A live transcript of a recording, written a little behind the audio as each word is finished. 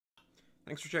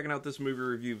Thanks for checking out this movie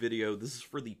review video. This is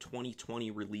for the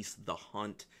 2020 release The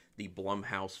Hunt, the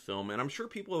Blumhouse film, and I'm sure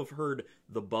people have heard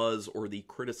the buzz or the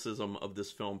criticism of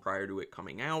this film prior to it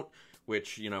coming out,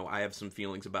 which, you know, I have some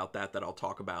feelings about that I'll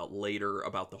talk about later,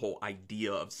 about the whole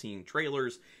idea of seeing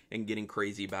trailers and getting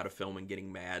crazy about a film and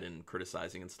getting mad and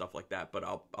criticizing and stuff like that, but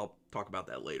I'll talk about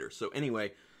that later. So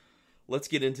anyway, let's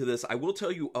get into this. I will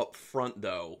tell you up front,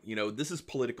 though, you know, this is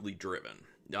politically driven.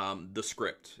 The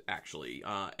script, actually,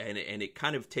 and it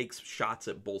kind of takes shots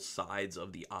at both sides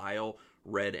of the aisle,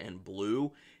 red and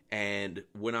blue. And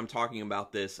when I'm talking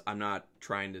about this, I'm not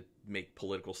trying to make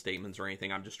political statements or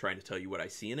anything. I'm just trying to tell you what I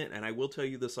see in it. And I will tell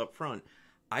you this up front.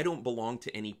 I don't belong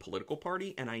to any political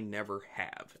party, and I never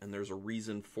have. And there's a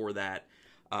reason for that,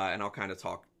 and I'll kind of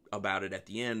talk about it at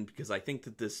the end, because I think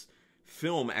that this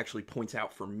film actually points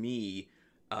out for me,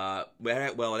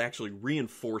 well, it actually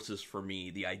reinforces for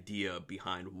me the idea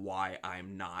behind why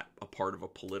I'm not a part of a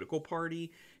political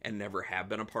party and never have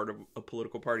been a part of a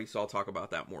political party. So I'll talk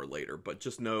about that more later. But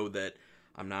just know that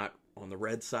I'm not on the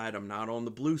red side. I'm not on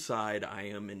the blue side. I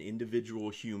am an individual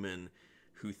human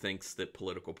who thinks that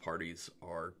political parties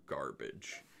are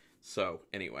garbage. So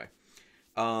anyway,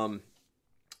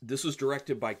 this was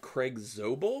directed by Craig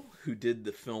Zobel, who did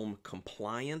the film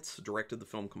Compliance, directed the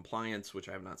film Compliance, which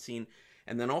I have not seen,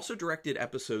 and then also directed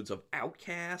episodes of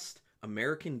Outcast,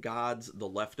 American Gods, The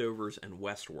Leftovers, and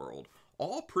Westworld.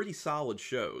 All pretty solid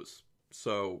shows,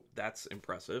 so that's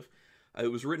impressive. It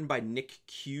was written by Nick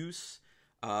Cuse,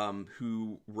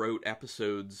 who wrote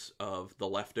episodes of The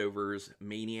Leftovers,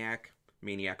 Maniac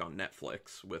on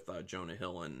Netflix with Jonah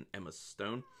Hill and Emma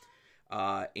Stone,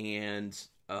 and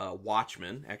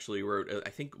Watchmen. Actually wrote, I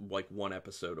think, like one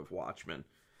episode of Watchmen.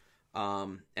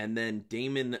 And then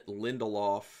Damon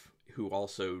Lindelof, who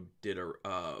also did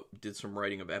some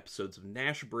writing of episodes of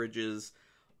Nash Bridges,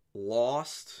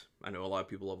 Lost. I know a lot of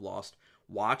people have Lost.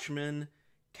 Watchmen,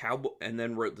 and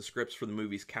then wrote the scripts for the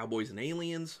movies Cowboys and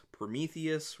Aliens,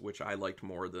 Prometheus, which I liked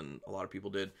more than a lot of people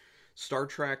did, Star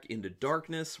Trek Into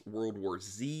Darkness, World War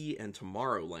Z, and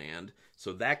Tomorrowland.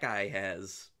 So that guy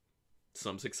has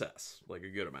some success, like a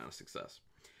good amount of success.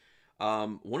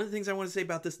 One of the things I want to say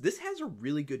about this has a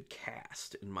really good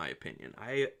cast, in my opinion.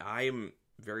 I am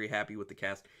very happy with the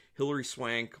cast. Hilary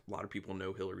Swank, a lot of people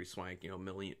know Hilary Swank, you know,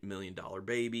 Million Dollar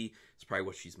Baby. It's probably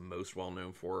what she's most well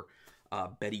known for.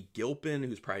 Betty Gilpin,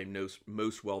 who's probably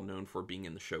most well known for being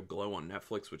in the show Glow on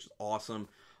Netflix, which is awesome.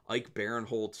 Ike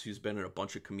Barinholtz, who's been in a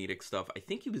bunch of comedic stuff. I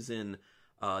think he was in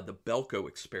The Belko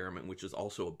Experiment, which is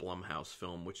also a Blumhouse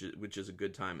film, which is a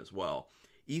good time as well.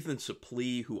 Ethan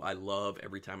Suplee, who I love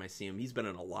every time I see him. He's been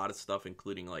in a lot of stuff,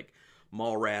 including like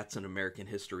Mallrats and American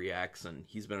History X, and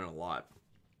he's been in a lot.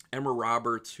 Emma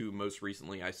Roberts, who most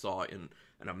recently I saw in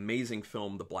an amazing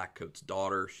film, The Black Coat's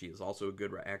Daughter. She is also a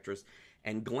good actress.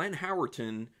 And Glenn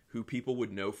Howerton, who people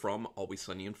would know from Always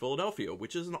Sunny in Philadelphia,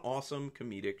 which is an awesome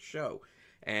comedic show.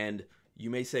 And you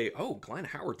may say, oh, Glenn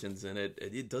Howerton's in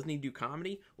it. Doesn't he do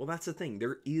comedy? Well, that's the thing.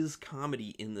 There is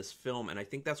comedy in this film, and I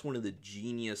think that's one of the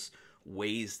genius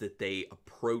ways that they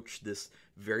approach this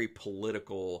very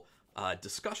political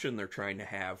discussion they're trying to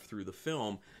have through the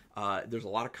film. There's a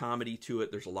lot of comedy to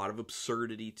it. There's a lot of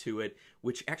absurdity to it,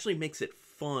 which actually makes it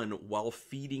fun while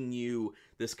feeding you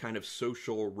this kind of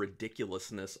social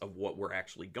ridiculousness of what we're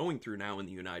actually going through now in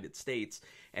the United States,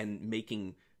 and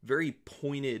making very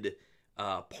pointed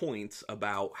points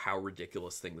about how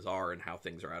ridiculous things are and how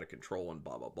things are out of control and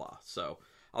blah, blah, blah. So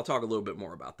I'll talk a little bit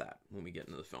more about that when we get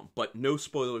into the film. But no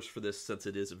spoilers for this, since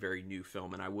it is a very new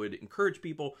film, and I would encourage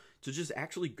people to just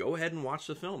actually go ahead and watch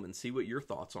the film and see what your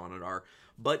thoughts on it are.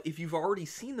 But if you've already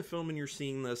seen the film and you're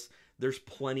seeing this, there's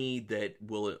plenty that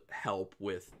will help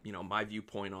with, you know, my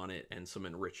viewpoint on it and some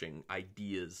enriching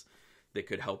ideas that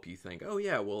could help you think, oh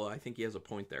yeah, well, I think he has a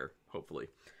point there, hopefully.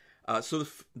 So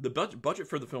the budget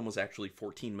for the film was actually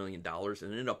 $14 million, and it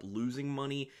ended up losing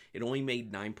money. It only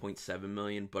made $9.7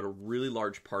 million, but a really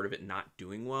large part of it not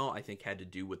doing well, I think, had to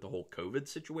do with the whole COVID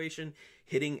situation,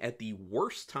 hitting at the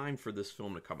worst time for this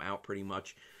film to come out, pretty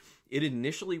much. It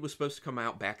initially was supposed to come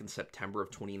out back in September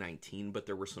of 2019, but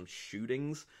there were some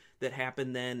shootings that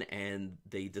happened then, and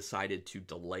they decided to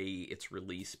delay its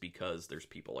release because there's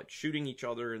people like shooting each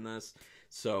other in this.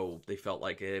 So they felt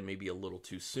like it may be a little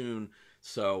too soon.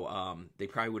 So they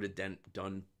probably would have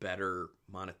done better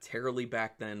monetarily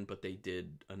back then, but they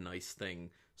did a nice thing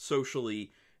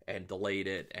socially and delayed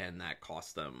it, and that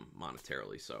cost them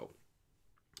monetarily. So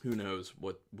who knows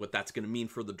what that's going to mean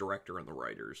for the director and the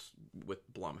writers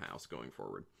with Blumhouse going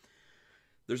forward.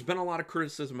 There's been a lot of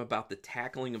criticism about the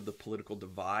tackling of the political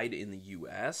divide in the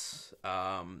U.S.,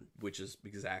 which is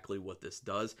exactly what this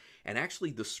does. And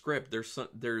actually, the script,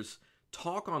 there's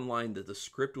talk online that the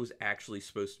script was actually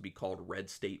supposed to be called Red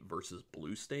State versus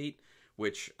Blue State,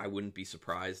 which I wouldn't be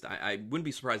surprised. I wouldn't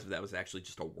be surprised if that was actually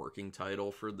just a working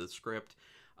title for the script.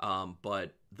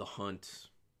 But The Hunt,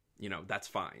 that's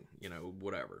fine,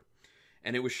 whatever.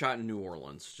 And it was shot in New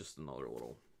Orleans, just another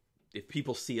little... If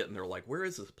people see it and they're like, where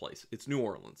is this place? It's New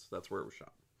Orleans. That's where it was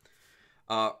shot.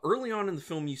 Early on in the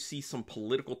film, you see some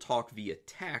political talk via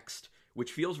text,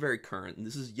 which feels very current. And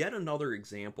this is yet another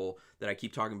example that I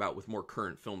keep talking about with more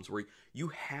current films, where you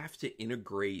have to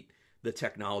integrate the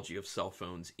technology of cell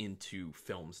phones into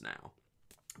films now.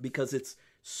 Because it's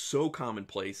so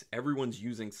commonplace. Everyone's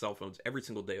using cell phones every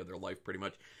single day of their life, pretty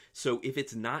much. So if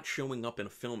it's not showing up in a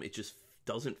film, it just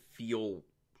doesn't feel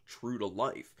true to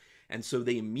life. And so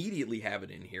they immediately have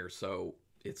it in here. So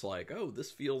it's like, oh, this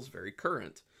feels very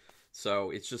current.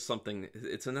 So it's just something,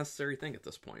 it's a necessary thing at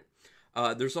this point.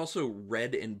 There's also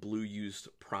red and blue used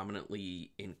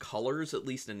prominently in colors, at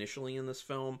least initially in this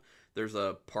film. There's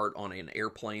a part on an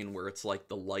airplane where it's like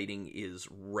the lighting is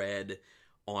red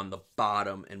on the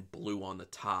bottom and blue on the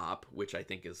top, which I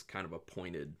think is kind of a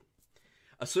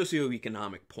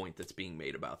socioeconomic point that's being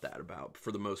made about that, about,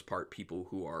 for the most part, people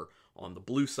who are on the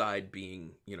blue side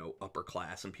being, upper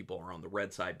class, and people are on the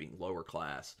red side being lower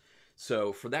class.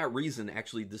 So for that reason,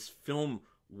 actually, this film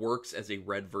works as a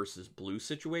red versus blue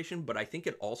situation, but I think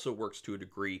it also works to a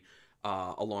degree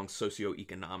along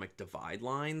socioeconomic divide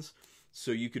lines.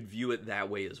 So you could view it that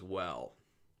way as well.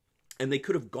 And they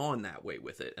could have gone that way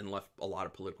with it and left a lot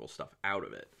of political stuff out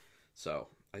of it. So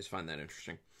I just find that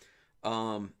interesting.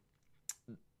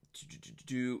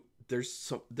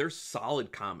 There's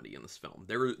solid comedy in this film.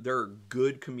 There are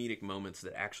good comedic moments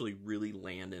that actually really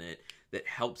land in it, that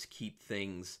helps keep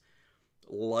things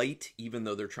light, even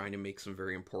though they're trying to make some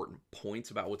very important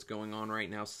points about what's going on right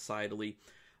now societally.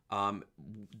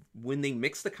 When they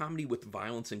mix the comedy with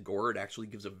violence and gore, it actually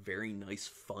gives a very nice,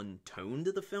 fun tone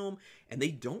to the film, and they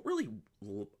don't really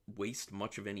waste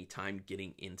much of any time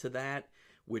getting into that,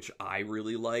 which I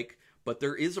really like. But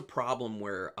there is a problem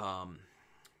where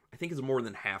I think it's more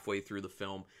than halfway through the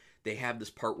film, they have this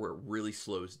part where it really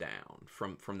slows down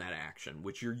from that action,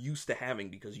 which you're used to having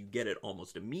because you get it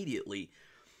almost immediately,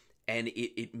 and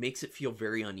it makes it feel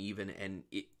very uneven. And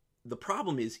the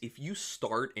problem is, if you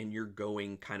start and you're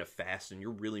going kind of fast and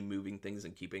you're really moving things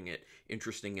and keeping it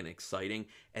interesting and exciting,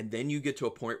 and then you get to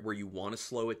a point where you want to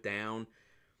slow it down,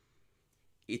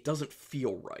 it doesn't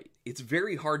feel right. It's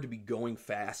very hard to be going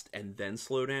fast and then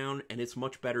slow down, and it's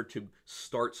much better to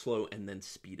start slow and then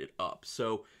speed it up.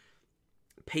 So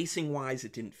pacing-wise,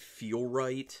 it didn't feel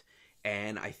right,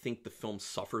 and I think the film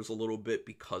suffers a little bit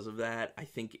because of that. I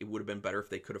think it would have been better if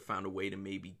they could have found a way to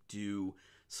maybe do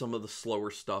some of the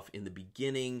slower stuff in the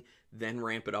beginning, then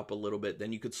ramp it up a little bit.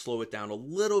 Then you could slow it down a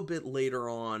little bit later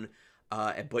on,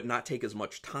 but not take as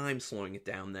much time slowing it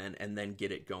down then, and then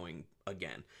get it going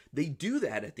again. They do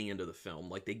that at the end of the film,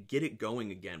 like they get it going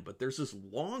again, but there's this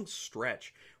long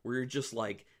stretch where you're just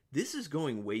like, this is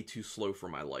going way too slow for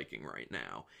my liking right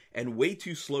now, and way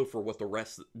too slow for what the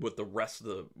rest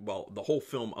of the whole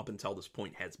film up until this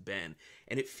point has been,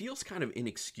 and it feels kind of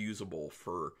inexcusable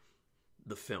for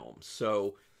the film.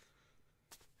 So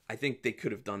I think they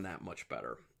could have done that much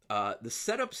better. The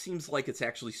setup seems like it's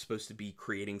actually supposed to be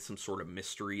creating some sort of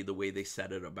mystery, the way they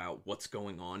set it about what's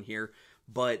going on here,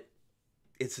 but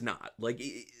it's not. Like,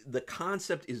 the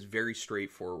concept is very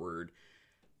straightforward,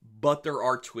 but there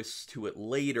are twists to it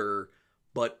later.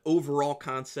 But overall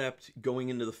concept, going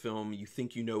into the film, you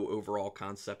think you know overall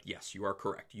concept. Yes, you are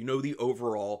correct. You know the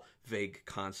overall vague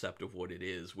concept of what it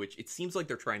is, which it seems like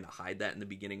they're trying to hide that in the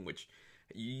beginning, which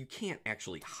you can't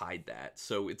actually hide that.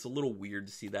 So it's a little weird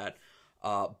to see that.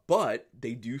 But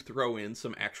they do throw in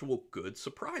some actual good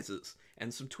surprises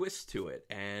and some twists to it.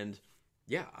 And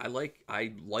yeah, I like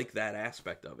that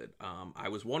aspect of it. I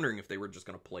was wondering if they were just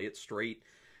going to play it straight,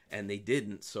 and they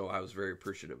didn't, so I was very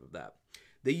appreciative of that.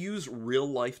 They use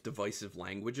real-life divisive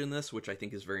language in this, which I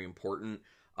think is very important.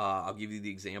 I'll give you the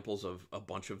examples of a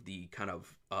bunch of the kind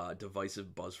of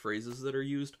divisive buzz phrases that are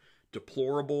used.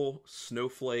 Deplorable,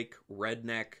 snowflake,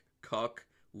 redneck, cuck,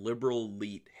 liberal,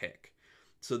 elite, hick.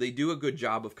 So they do a good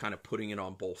job of kind of putting it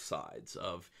on both sides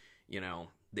of,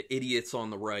 the idiots on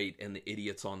the right and the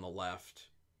idiots on the left.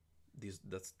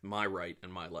 That's my right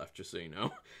and my left, just so you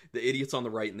know. The idiots on the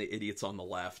right and the idiots on the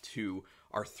left who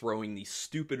are throwing these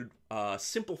stupid,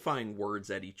 simplifying words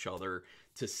at each other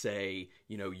to say,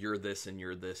 you're this and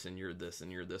you're this and you're this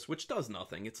and you're this, which does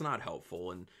nothing. It's not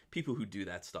helpful, and people who do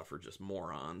that stuff are just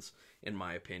morons, in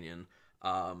my opinion.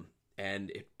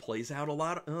 And it plays out a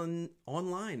lot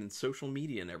online and social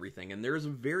media and everything. And there's a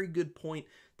very good point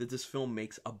that this film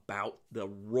makes about the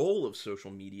role of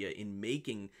social media in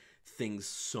making things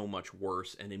so much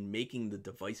worse and in making the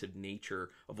divisive nature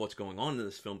of what's going on in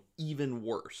this film even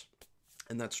worse.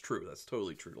 And that's true. That's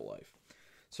totally true to life.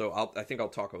 So I think I'll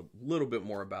talk a little bit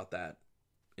more about that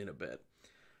in a bit.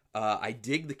 I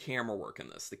dig the camera work in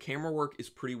this. The camera work is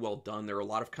pretty well done. There are a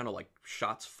lot of kind of like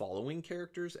shots following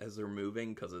characters as they're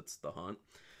moving because it's the hunt.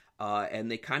 And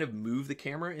they kind of move the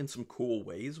camera in some cool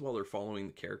ways while they're following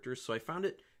the characters. So I found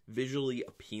it visually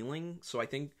appealing. So I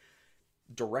think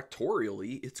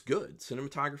directorially, it's good.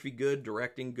 Cinematography good,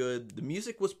 directing good. The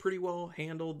music was pretty well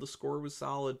handled. The score was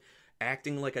solid.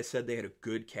 Acting, like I said, they had a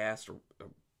good cast, a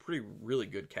really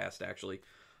good cast, actually.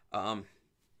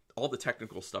 All the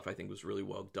technical stuff, I think, was really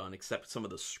well done, except some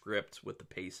of the script with the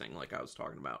pacing, like I was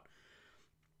talking about.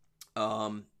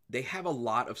 They have a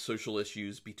lot of social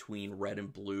issues between red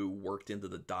and blue worked into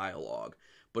the dialogue,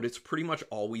 but it's pretty much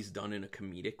always done in a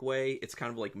comedic way. It's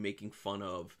kind of like making fun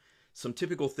of some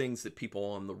typical things that people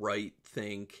on the right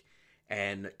think,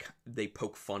 and they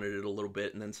poke fun at it a little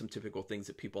bit, and then some typical things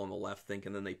that people on the left think,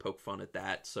 and then they poke fun at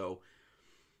that. So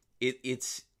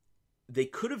they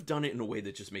could have done it in a way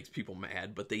that just makes people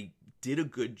mad, but they did a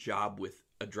good job with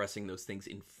addressing those things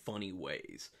in funny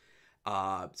ways.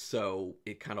 So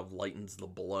it kind of lightens the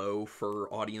blow for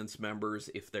audience members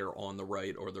if they're on the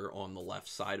right or they're on the left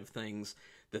side of things,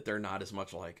 that they're not as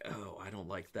much like, oh, I don't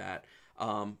like that.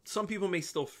 Some people may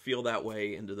still feel that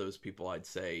way, and to those people I'd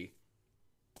say,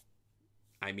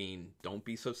 I mean, don't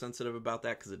be so sensitive about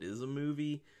that because it is a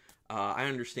movie. I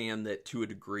understand that to a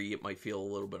degree it might feel a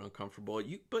little bit uncomfortable,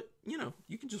 but you know,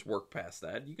 you can just work past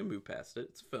that. You can move past it.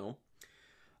 It's a film.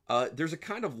 There's a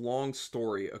kind of long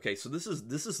story. Okay, so this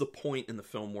is the point in the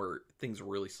film where things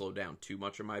really slow down too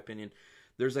much, in my opinion.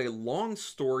 There's a long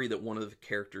story that one of the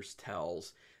characters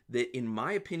tells that, in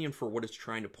my opinion, for what it's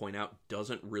trying to point out,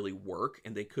 doesn't really work,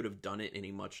 and they could have done it in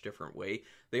a much different way.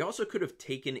 They also could have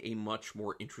taken a much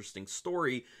more interesting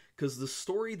story, because the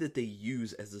story that they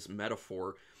use as this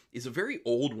metaphor is a very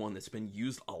old one that's been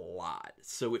used a lot.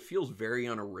 So it feels very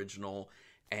unoriginal,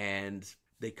 and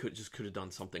they could have done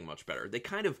something much better. They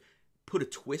kind of put a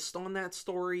twist on that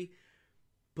story,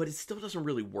 but it still doesn't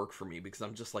really work for me, because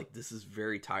I'm just like, this is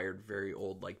very tired, very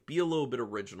old. Like, be a little bit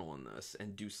original in this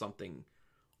and do something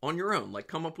on your own. Like,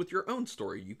 come up with your own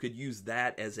story. You could use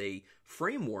that as a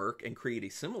framework and create a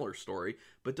similar story,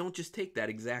 but don't just take that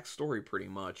exact story pretty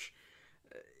much.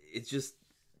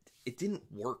 It didn't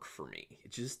work for me.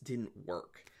 It just didn't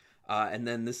work. And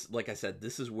then this, like I said,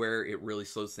 this is where it really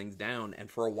slows things down. And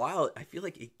for a while, I feel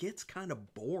like it gets kind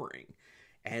of boring.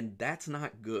 And that's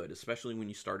not good, especially when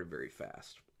you start it very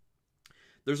fast.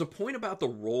 There's a point about the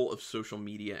role of social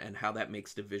media and how that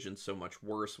makes division so much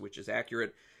worse, which is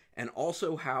accurate. And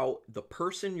also how the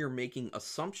person you're making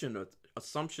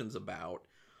assumptions about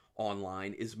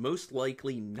online is most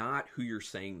likely not who you're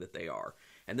saying that they are.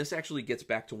 And this actually gets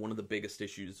back to one of the biggest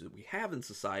issues that we have in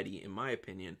society, in my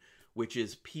opinion, which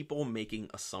is people making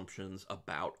assumptions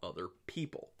about other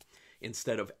people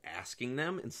instead of asking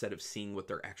them, instead of seeing what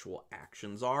their actual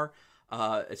actions are,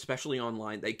 especially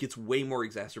online. That gets way more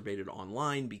exacerbated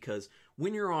online, because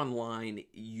when you're online,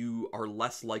 you are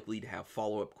less likely to have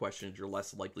follow-up questions. You're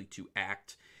less likely to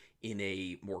act in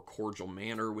a more cordial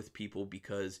manner with people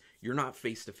because you're not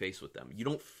face-to-face with them. You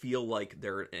don't feel like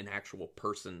they're an actual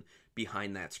person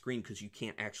behind that screen because you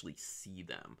can't actually see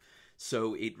them.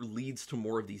 So it leads to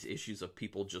more of these issues of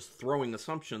people just throwing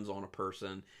assumptions on a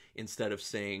person instead of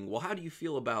saying, well, how do you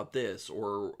feel about this?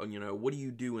 Or, you know, what do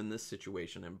you do in this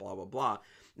situation? And blah, blah, blah.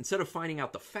 Instead of finding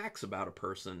out the facts about a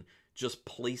person, just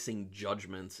placing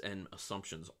judgments and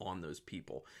assumptions on those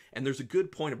people. And there's a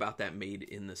good point about that made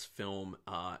in this film,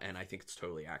 and I think it's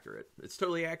totally accurate. It's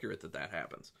totally accurate that that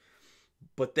happens.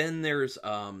 But then there's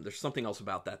something else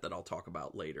about that I'll talk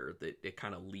about later, that it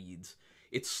kind of leads.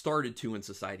 It started to, in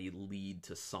society, lead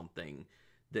to something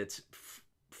that's,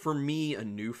 for me, a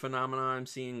new phenomenon I'm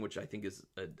seeing, which I think is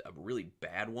a really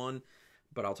bad one,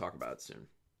 but I'll talk about it soon.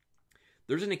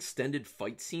 There's an extended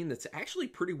fight scene that's actually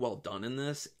pretty well done in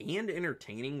this, and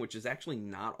entertaining, which is actually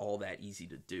not all that easy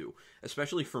to do,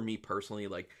 especially for me personally.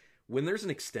 Like, when there's an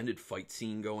extended fight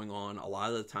scene going on, a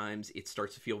lot of the times it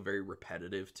starts to feel very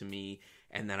repetitive to me,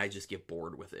 and then I just get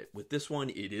bored with it. With this one,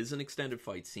 it is an extended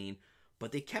fight scene,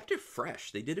 but they kept it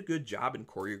fresh. They did a good job in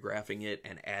choreographing it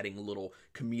and adding little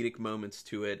comedic moments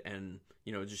to it and,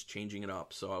 you know, just changing it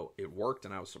up. So it worked,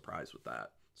 and I was surprised with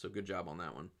that. So good job on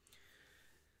that one.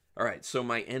 All right, so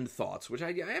my end thoughts, which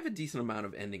I have a decent amount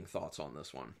of ending thoughts on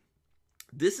this one.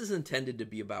 This is intended to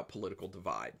be about political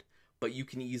divide, but you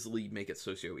can easily make it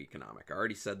socioeconomic. I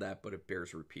already said that, but it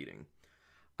bears repeating.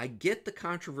 I get the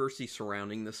controversy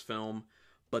surrounding this film,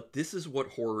 But this is what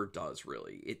horror does,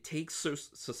 really. It takes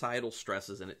societal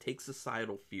stresses and it takes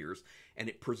societal fears and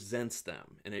it presents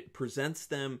them. And it presents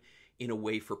them in a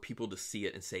way for people to see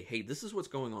it and say, hey, this is what's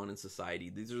going on in society.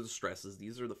 These are the stresses.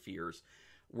 These are the fears.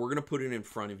 We're going to put it in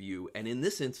front of you. And in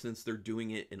this instance, they're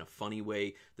doing it in a funny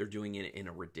way. They're doing it in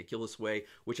a ridiculous way,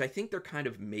 which I think they're kind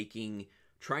of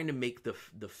trying to make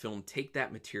the film take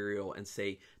that material and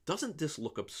say, doesn't this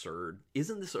look absurd?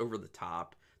 Isn't this over the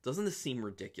top? Doesn't this seem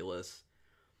ridiculous?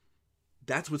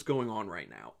 That's what's going on right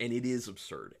now. And it is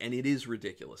absurd. And it is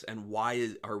ridiculous. And why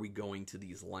are we going to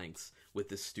these lengths with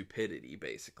this stupidity,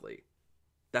 basically?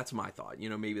 That's my thought.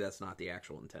 Maybe that's not the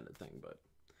actual intended thing, but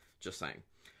just saying.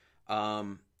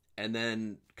 And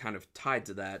then kind of tied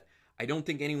to that, I don't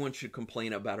think anyone should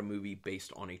complain about a movie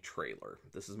based on a trailer.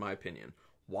 This is my opinion.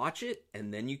 Watch it,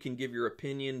 and then you can give your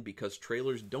opinion, because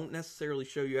trailers don't necessarily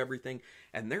show you everything,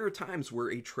 and there are times where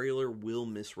a trailer will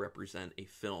misrepresent a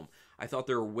film. I thought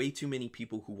there were way too many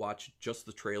people who watched just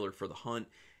the trailer for the hunt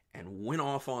and went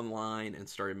off online and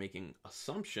started making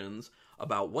assumptions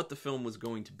about what the film was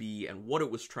going to be and what it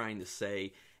was trying to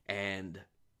say and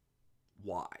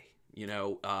why.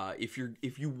 If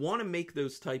you want to make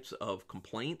those types of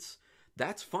complaints,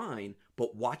 that's fine,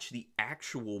 but watch the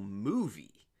actual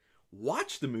movie.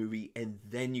 Watch the movie, and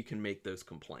then you can make those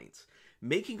complaints.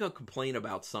 Making a complaint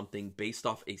about something based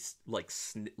off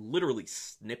literally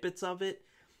snippets of it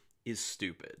is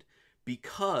stupid,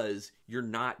 because you're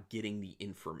not getting the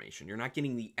information. You're not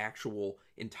getting the actual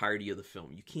entirety of the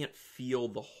film. You can't feel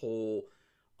the whole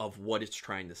of what it's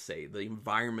trying to say, the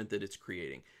environment that it's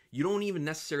creating. You don't even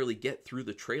necessarily get through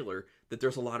the trailer that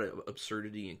there's a lot of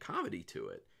absurdity and comedy to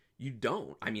it. You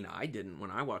don't. I mean, I didn't when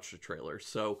I watched the trailer.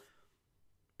 So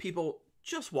people,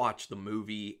 just watch the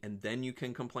movie, and then you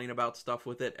can complain about stuff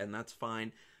with it, and that's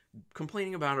fine.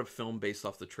 Complaining about a film based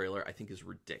off the trailer, I think, is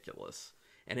ridiculous.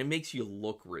 And it makes you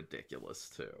look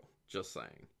ridiculous, too. Just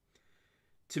saying.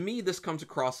 To me, this comes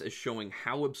across as showing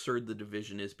how absurd the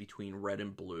division is between red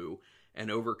and blue, and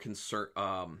over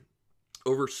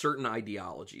certain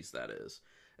ideologies, that is.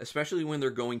 Especially when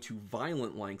they're going to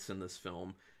violent lengths in this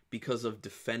film, because of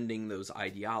defending those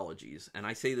ideologies. And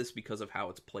I say this because of how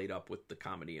it's played up with the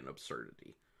comedy and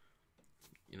absurdity.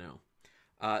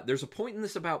 There's a point in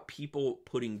this about people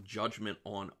putting judgment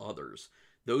on others.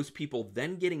 Those people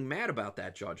then getting mad about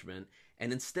that judgment,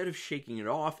 and instead of shaking it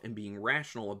off and being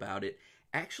rational about it,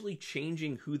 actually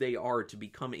changing who they are to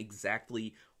become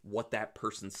exactly what that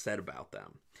person said about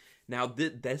them. Now,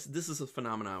 this is a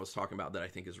phenomenon I was talking about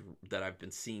that I've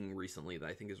been seeing recently that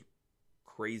I think is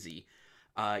crazy.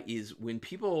 Is when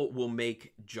people will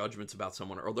make judgments about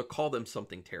someone, or they'll call them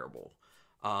something terrible,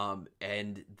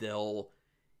 and they'll,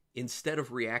 instead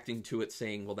of reacting to it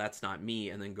saying, well, that's not me,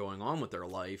 and then going on with their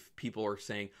life, people are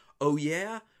saying, oh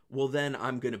yeah, well then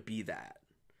I'm gonna be that.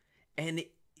 And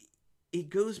it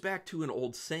goes back to an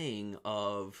old saying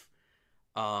of,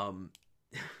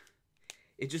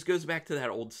 it just goes back to that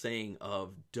old saying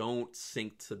of don't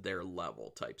sink to their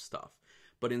level type stuff.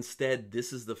 But instead,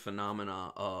 this is the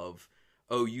phenomena of,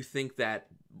 oh, you think that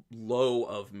low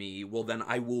of me, well then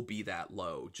I will be that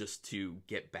low just to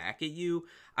get back at you.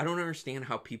 I don't understand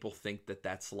how people think that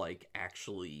that's like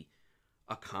actually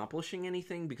accomplishing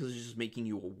anything, because it's just making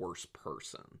you a worse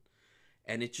person.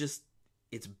 And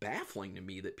it's baffling to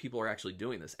me that people are actually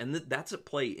doing this. And that's at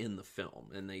play in the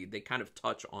film, and they kind of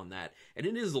touch on that. And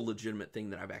it is a legitimate thing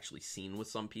that I've actually seen with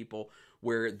some people,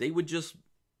 where they would just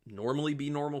normally be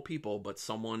normal people, but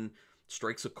someone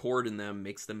strikes a chord in them,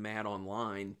 makes them mad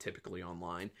online, typically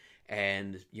online,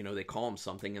 and, they call them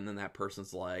something, and then that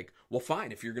person's like, well,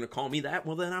 fine, if you're going to call me that,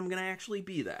 well, then I'm going to actually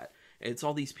be that. And it's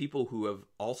all these people who have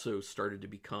also started to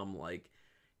become, like,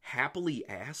 happily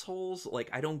assholes. Like,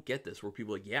 I don't get this, where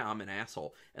people are like, yeah, I'm an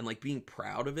asshole, and, like, being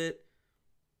proud of it.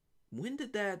 When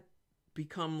did that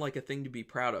become, like, a thing to be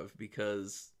proud of?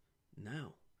 Because,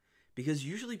 no. Because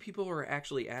usually people who are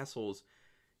actually assholes,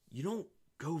 you don't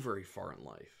go very far in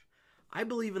life. I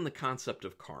believe in the concept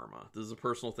of karma. This is a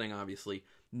personal thing, obviously.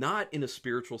 Not in a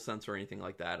spiritual sense or anything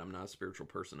like that. I'm not a spiritual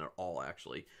person at all,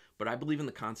 actually. But I believe in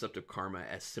the concept of karma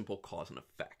as simple cause and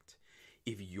effect.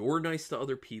 If you're nice to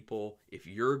other people, if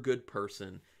you're a good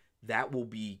person, that will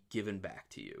be given back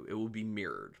to you. It will be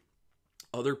mirrored.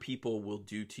 Other people will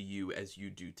do to you as you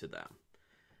do to them.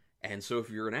 And so if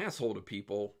you're an asshole to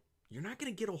people, you're not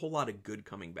going to get a whole lot of good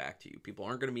coming back to you. People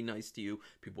aren't going to be nice to you.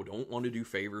 People don't want to do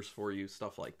favors for you,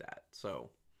 stuff like that. So,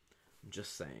 I'm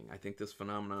just saying, I think this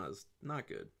phenomena is not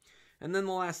good. And then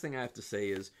the last thing I have to say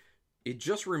is, it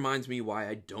just reminds me why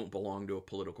I don't belong to a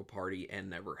political party and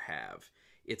never have.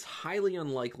 It's highly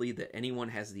unlikely that anyone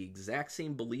has the exact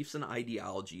same beliefs and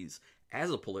ideologies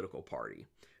as a political party.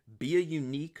 Be a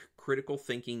unique, critical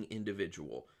thinking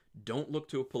individual. Don't look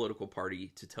to a political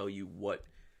party to tell you what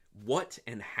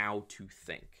and how to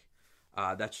think.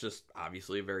 That's just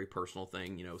obviously a very personal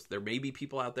thing. You know, there may be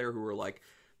people out there who are like,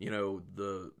 you know,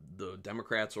 the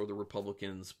Democrats or the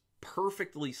Republicans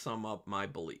perfectly sum up my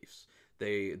beliefs.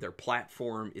 Their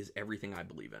platform is everything I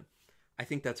believe in. I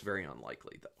think that's very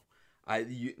unlikely, though.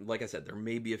 Like I said, there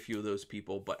may be a few of those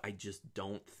people, but I just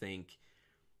don't think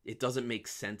it doesn't make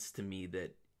sense to me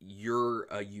that you're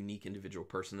a unique individual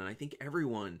person. And I think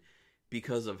everyone,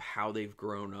 because of how they've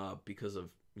grown up, because of,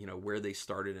 you know, where they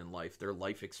started in life, their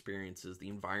life experiences, the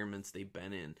environments they've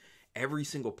been in, every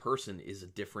single person is a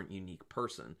different, unique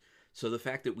person. So the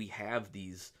fact that we have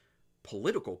these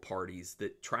political parties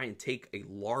that try and take a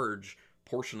large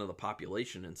portion of the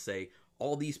population and say,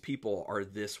 all these people are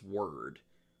this word,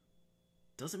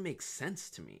 doesn't make sense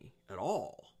to me at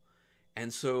all.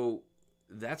 And so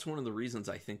that's one of the reasons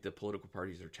I think that political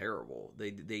parties are terrible.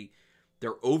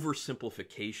 They're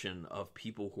oversimplification of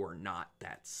people who are not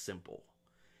that simple.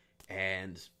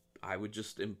 And I would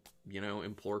just, you know,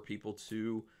 implore people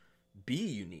to be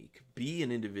unique, be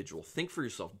an individual, think for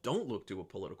yourself. Don't look to a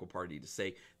political party to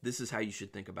say, this is how you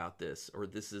should think about this, or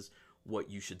this is what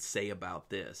you should say about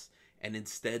this. And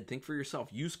instead, think for yourself.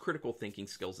 Use critical thinking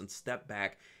skills and step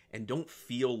back, and don't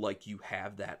feel like you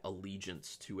have that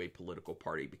allegiance to a political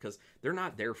party, because they're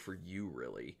not there for you,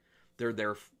 really. They're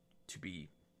there to be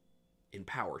in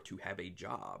power, to have a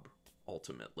job,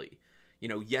 ultimately. You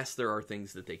know, yes, there are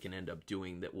things that they can end up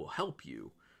doing that will help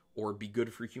you or be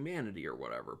good for humanity or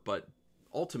whatever, but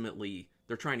ultimately,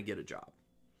 they're trying to get a job.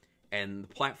 And the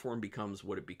platform becomes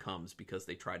what it becomes because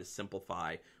they try to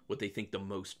simplify what they think the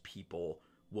most people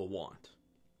will want.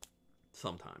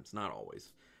 Sometimes, not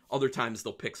always. Other times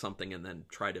they'll pick something and then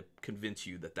try to convince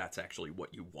you that that's actually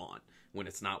what you want when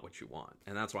it's not what you want.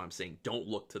 And that's why I'm saying don't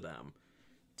look to them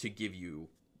to give you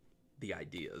the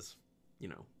ideas. You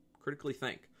know, critically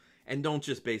think. And don't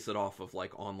just base it off of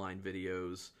like online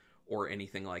videos or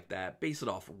anything like that. Base it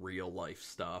off real life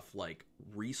stuff, like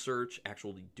research,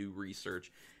 actually do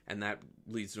research. And that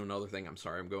leads to another thing. I'm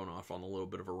sorry, I'm going off on a little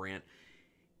bit of a rant.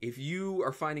 If you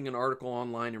are finding an article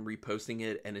online and reposting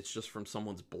it and it's just from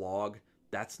someone's blog,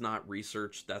 that's not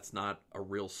research. That's not a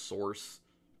real source.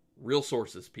 Real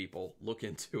sources, people, look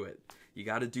into it. You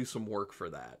got to do some work for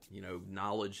that. You know,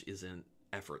 knowledge isn't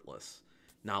effortless.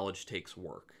 Knowledge takes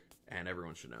work, and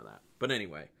everyone should know that. But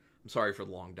anyway, I'm sorry for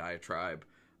the long diatribe.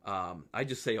 I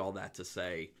just say all that to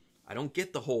say I don't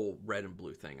get the whole red and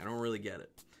blue thing. I don't really get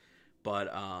it.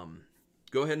 But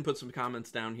go ahead and put some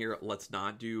comments down here. Let's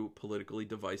not do politically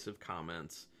divisive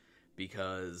comments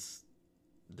because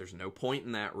there's no point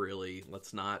in that, really.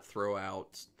 Let's not throw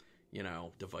out, you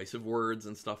know, divisive words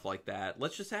and stuff like that.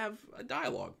 Let's just have a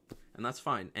dialogue, and that's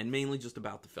fine. And mainly just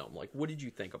about the film. Like, what did you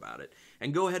think about it?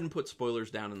 And go ahead and put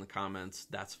spoilers down in the comments.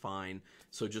 That's fine.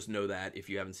 So just know that if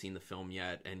you haven't seen the film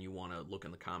yet and you want to look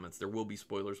in the comments, there will be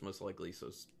spoilers most likely.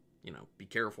 So, you know, be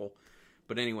careful.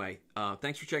 But anyway,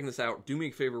 thanks for checking this out. Do me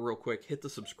a favor real quick. Hit the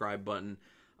subscribe button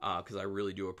because I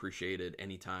really do appreciate it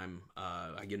anytime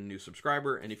I get a new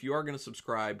subscriber. And if you are going to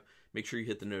subscribe, make sure you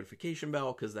hit the notification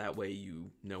bell because that way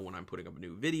you know when I'm putting up a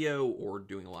new video or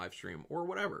doing a live stream or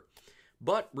whatever.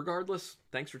 But regardless,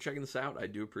 thanks for checking this out. I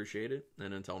do appreciate it.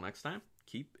 And until next time,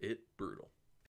 keep it brutal.